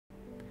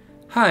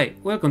Hi,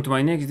 welcome to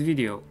my next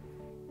video.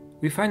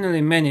 We finally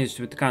managed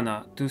with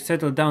Kana to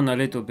settle down a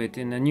little bit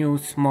in a new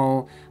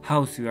small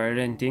house we are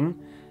renting,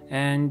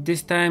 and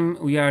this time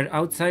we are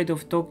outside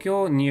of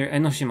Tokyo near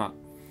Enoshima.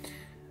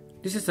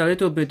 This is a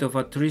little bit of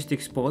a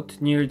touristic spot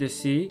near the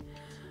sea.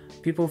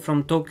 People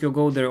from Tokyo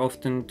go there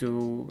often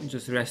to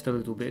just rest a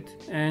little bit,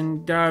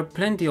 and there are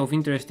plenty of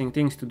interesting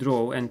things to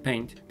draw and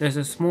paint. There's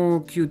a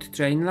small cute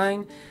train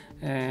line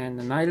and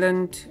an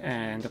island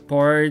and a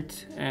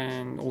port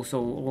and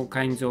also all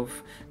kinds of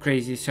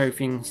crazy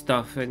surfing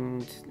stuff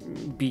and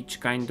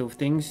beach kind of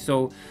things,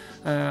 so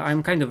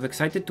I'm kind of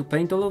excited to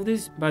paint all of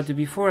this. But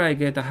before I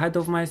get ahead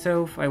of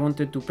myself, I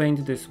wanted to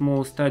paint the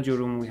small studio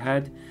room we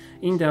had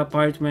in the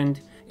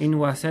apartment in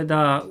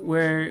Waseda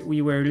where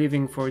we were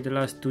living for the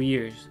last 2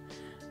 years.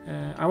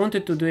 I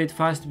wanted to do it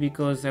fast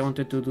because I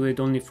wanted to do it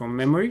only from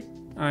memory.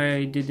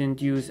 I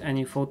didn't use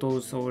any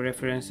photos or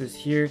references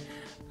here.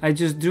 I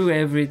just drew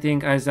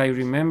everything as I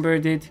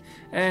remembered it,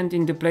 and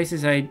in the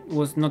places I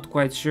was not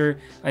quite sure,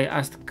 I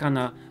asked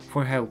Kana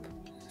for help.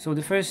 So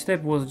the first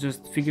step was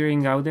just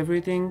figuring out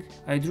everything.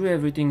 I drew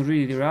everything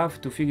really rough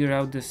to figure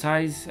out the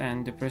size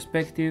and the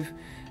perspective,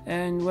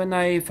 and when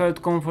I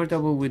felt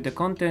comfortable with the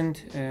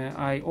content,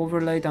 I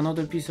overlaid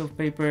another piece of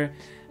paper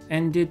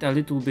and did a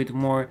little bit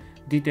more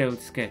detailed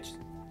sketch.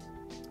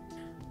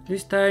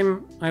 This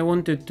time I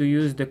wanted to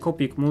use the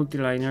Copic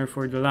Multiliner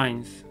for the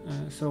lines,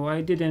 so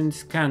I didn't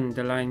scan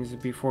the lines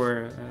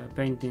before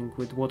painting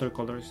with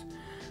watercolors.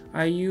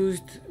 I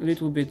used a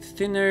little bit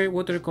thinner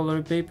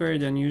watercolor paper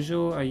than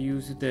usual. I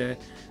used the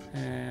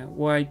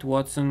white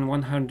Watson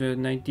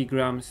 190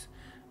 grams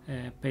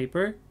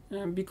paper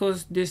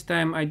because this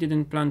time I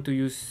didn't plan to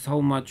use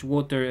so much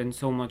water and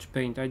so much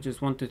paint. I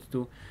just wanted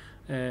to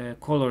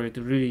color it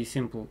really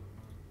simple.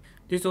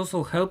 This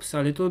also helps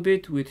a little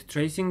bit with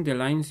tracing the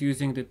lines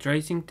using the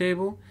tracing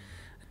table.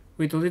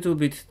 With a little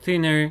bit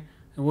thinner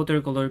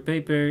watercolor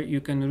paper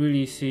you can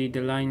really see the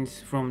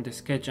lines from the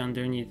sketch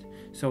underneath,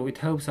 so it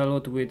helps a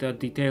lot with a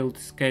detailed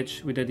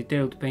sketch, with a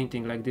detailed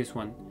painting like this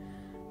one.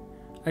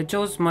 I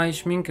chose my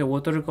Schmincke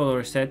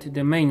watercolor set,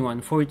 the main one,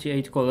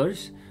 48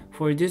 colors,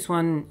 for this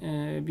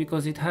one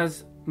because it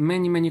has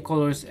many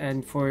colors,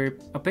 and for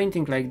a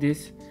painting like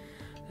this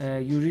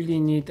you really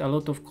need a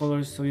lot of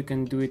colors so you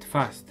can do it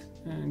fast.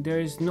 There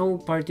is no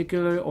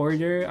particular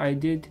order I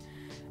did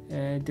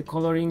the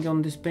coloring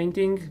on this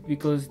painting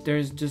because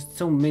there's just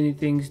so many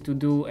things to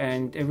do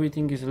and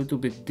everything is a little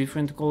bit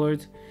different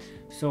colored,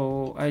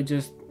 so I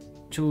just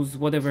chose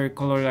whatever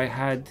color I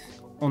had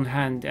on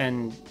hand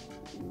and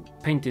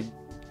painted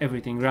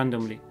everything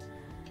randomly.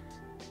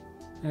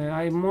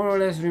 I more or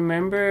less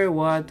remember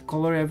what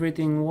color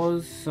everything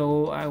was,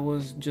 so I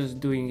was just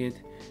doing it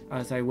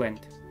as I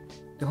went.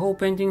 The whole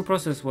painting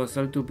process was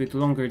a little bit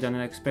longer than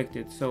I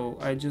expected, so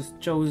I just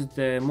chose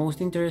the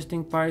most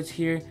interesting parts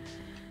here.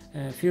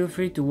 Feel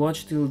free to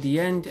watch till the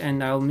end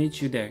and I'll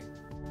meet you there.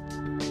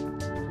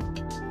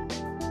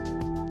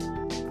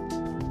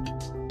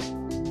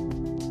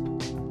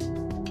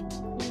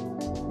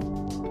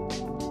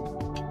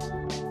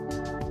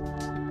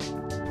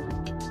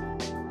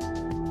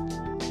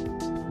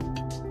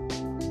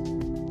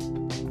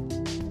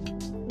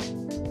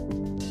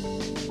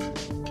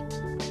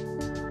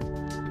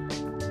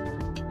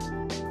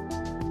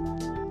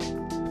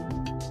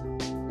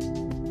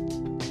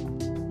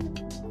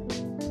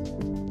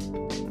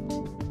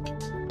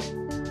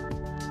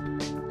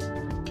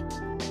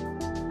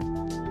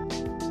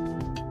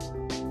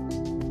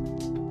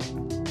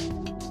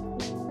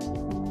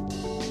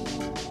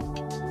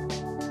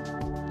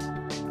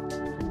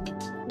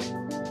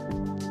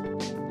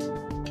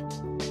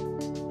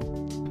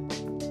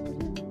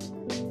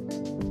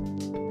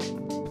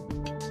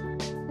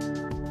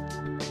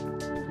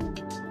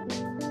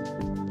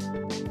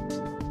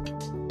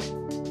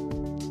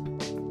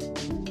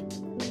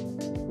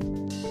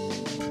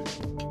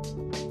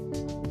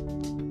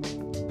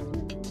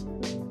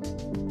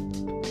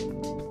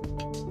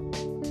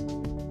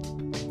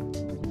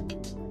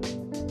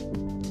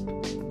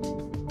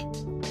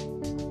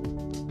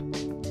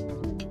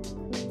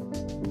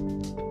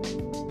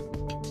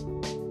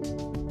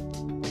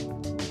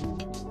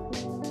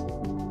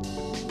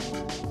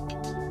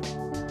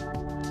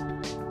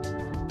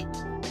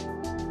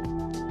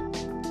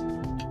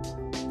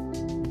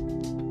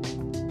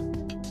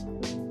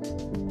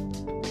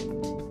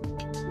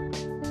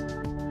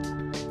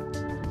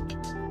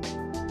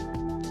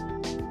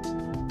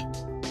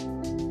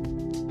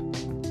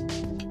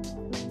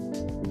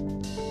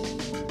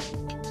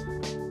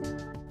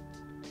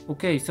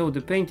 Okay, so the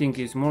painting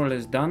is more or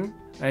less done.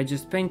 I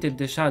just painted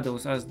the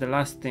shadows as the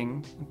last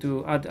thing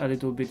to add a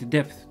little bit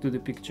depth to the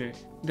picture.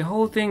 The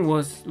whole thing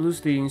was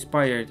loosely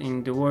inspired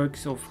in the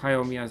works of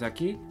Hayao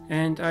Miyazaki,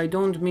 and I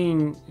don't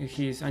mean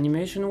his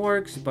animation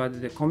works, but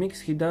the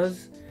comics he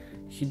does.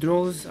 He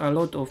draws a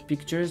lot of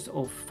pictures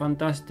of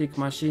fantastic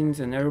machines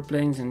and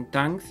airplanes and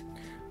tanks,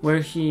 where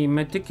he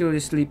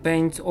meticulously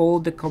paints all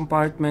the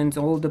compartments,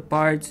 all the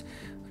parts.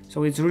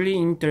 So it's really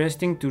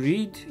interesting to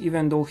read,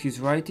 even though his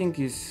writing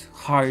is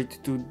hard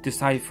to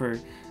decipher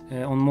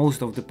on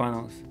most of the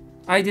panels.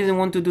 I didn't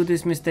want to do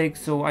this mistake,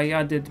 so I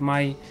added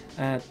my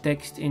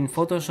text in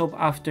Photoshop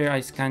after I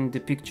scanned the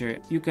picture.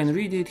 You can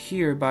read it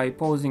here by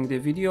pausing the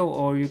video,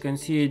 or you can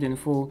see it in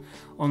full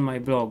on my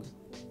blog.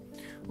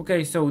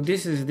 Okay, so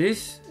this is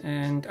this,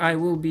 and I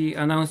will be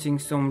announcing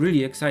some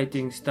really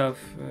exciting stuff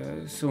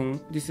soon.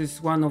 This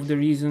is one of the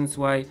reasons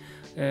why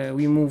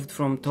we moved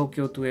from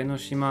Tokyo to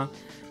Enoshima.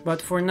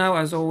 But for now,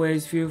 as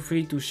always, feel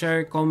free to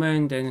share,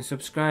 comment and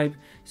subscribe.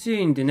 See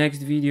you in the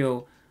next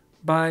video.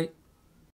 Bye.